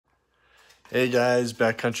Hey guys,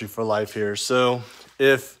 Backcountry for Life here. So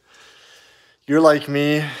if you're like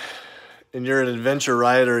me and you're an adventure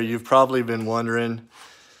rider, you've probably been wondering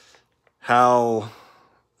how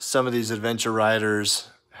some of these adventure riders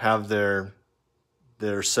have their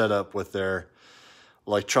setup with their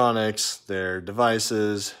electronics, their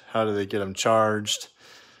devices. How do they get them charged?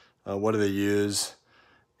 What do they use?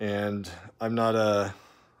 And I'm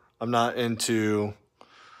not into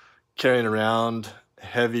carrying around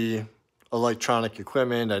heavy electronic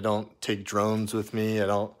equipment. I don't take drones with me. I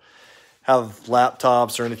don't have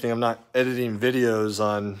laptops or anything. I'm not editing videos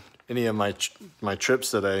on any of my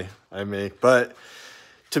trips that I make. But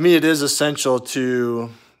to me, it is essential to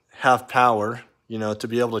have power, to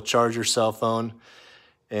be able to charge your cell phone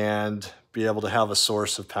and be able to have a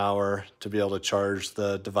source of power to be able to charge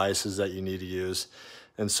the devices that you need to use.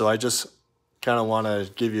 And so I just kind of want to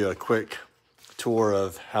give you a quick tour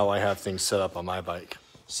of how I have things set up on my bike.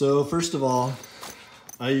 So first of all,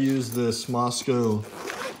 I use this Moscow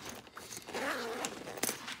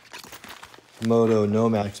Moto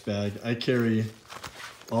Nomax bag. I carry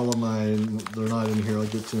all of they're not in here, I'll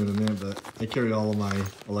get to in a minute, but I carry all of my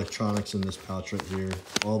electronics in this pouch right here.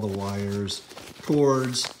 All the wires,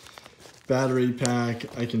 cords, battery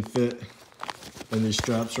pack, I can fit in these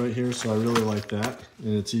straps right here, so I really like that,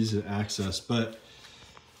 and it's easy to access. But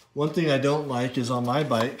one thing I don't like is on my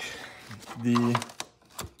bike, the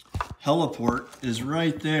heliport is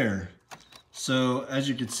right there. So as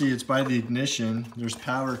you can see, it's by the ignition. There's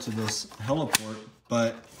power to this heliport,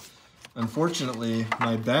 but unfortunately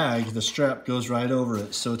my bag, the strap goes right over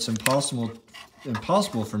it. So it's impossible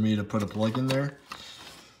for me to put a plug in there.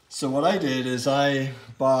 So what I did is I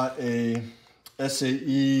bought a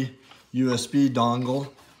SAE USB dongle,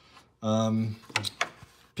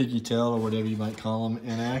 piggy tail or whatever you might call them,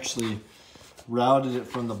 and I actually routed it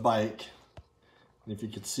from the bike. And if you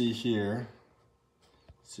could see here,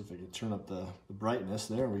 let's see if I can turn up the brightness.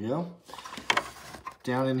 There we go.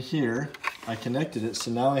 Down in here, I connected it.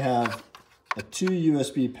 So now I have a 2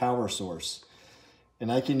 USB power source.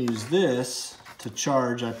 And I can use this to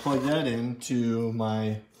charge. I plug that into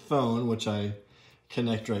my phone, which I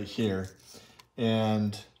connect right here.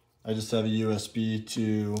 And I just have a USB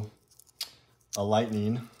to a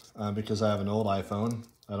Lightning because I have an old iPhone.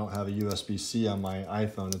 I don't have a USB-C on my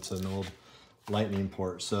iPhone. It's an old Lightning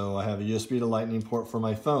port. So I have a USB to Lightning port for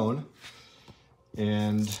my phone.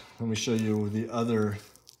 And let me show you the other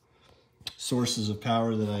sources of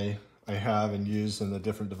power that I have and use in the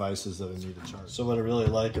different devices that I need to charge. So what I really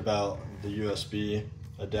like about the USB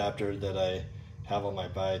adapter that I have on my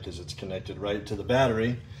bike is it's connected right to the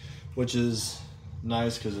battery, which is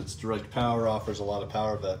nice because it's direct power, offers a lot of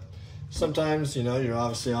power, but sometimes, you're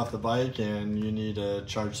obviously off the bike and you need to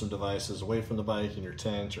charge some devices away from the bike in your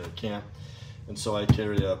tent or a camp. And so I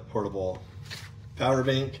carry a portable power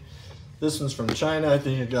bank. This one's from China. I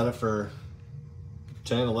think I got it for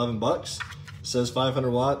 10, 11 bucks. It says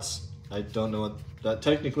 500 watts. I don't know what that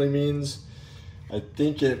technically means. I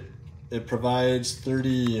think it provides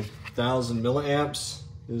 30,000 milliamps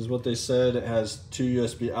is what they said. It has 2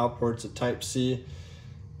 USB outports, a Type-C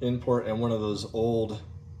input, and one of those old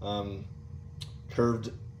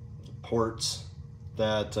curved ports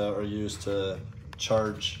that are used to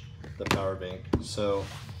charge the power bank. So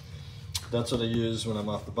that's what I use when I'm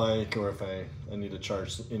off the bike or if I need to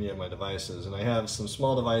charge any of my devices. And I have some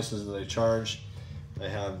small devices that I charge. I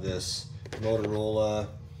have this Motorola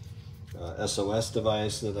SOS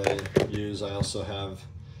device that I use. I also have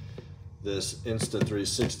this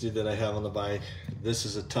Insta360 that I have on the bike.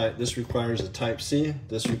 This requires a Type-C.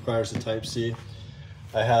 This requires a Type-C.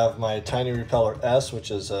 I have my Tiny Repeller S, which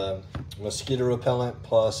is a mosquito repellent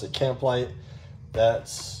plus a camp light.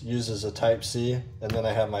 That uses a Type-C. And then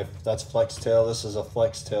I have that's FlexTail. This is a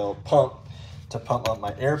FlexTail pump to pump up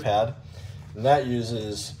my air pad. And that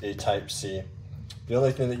uses a Type-C. The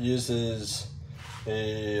only thing that uses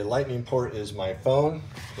a Lightning port is my phone.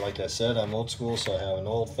 Like I said, I'm old school, so I have an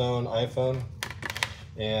old phone, iPhone.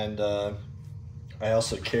 And I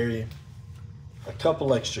also carry a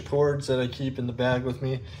couple extra cords that I keep in the bag with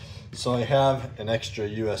me. So I have an extra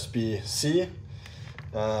USB-C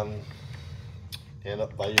and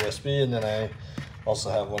up by USB, and then I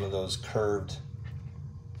also have one of those curved,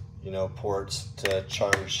 ports to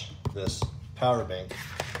charge this power bank.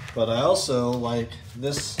 But I also like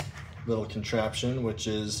this little contraption, which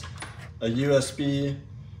is a USB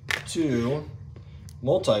to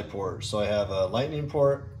multi-port. So I have a Lightning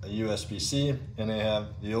port, a USB-C, and I have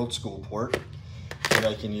the old school port that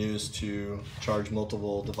I can use to charge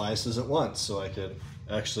multiple devices at once. So I could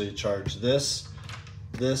actually charge this,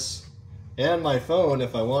 and my phone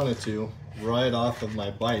if I wanted to right off of my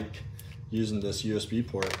bike using this USB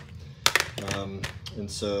port. And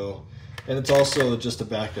it's also just a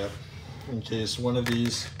backup in case one of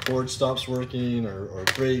these cords stops working or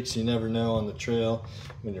breaks. You never know on the trail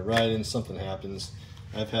when you're riding, something happens.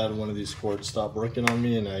 I've had one of these cords stop working on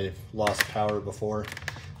me, and I've lost power before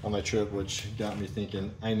on my trip, which got me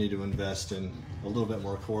thinking I need to invest in a little bit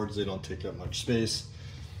more cords. They don't take up much space,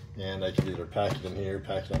 and I can either pack it in here,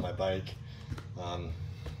 pack it on my bike.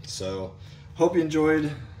 So hope you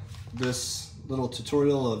enjoyed this little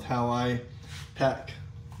tutorial of how I pack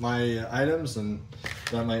my items, and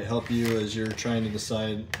that might help you as you're trying to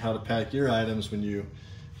decide how to pack your items when you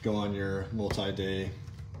go on your multi-day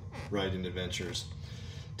riding adventures.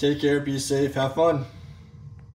 Take care, be safe, have fun.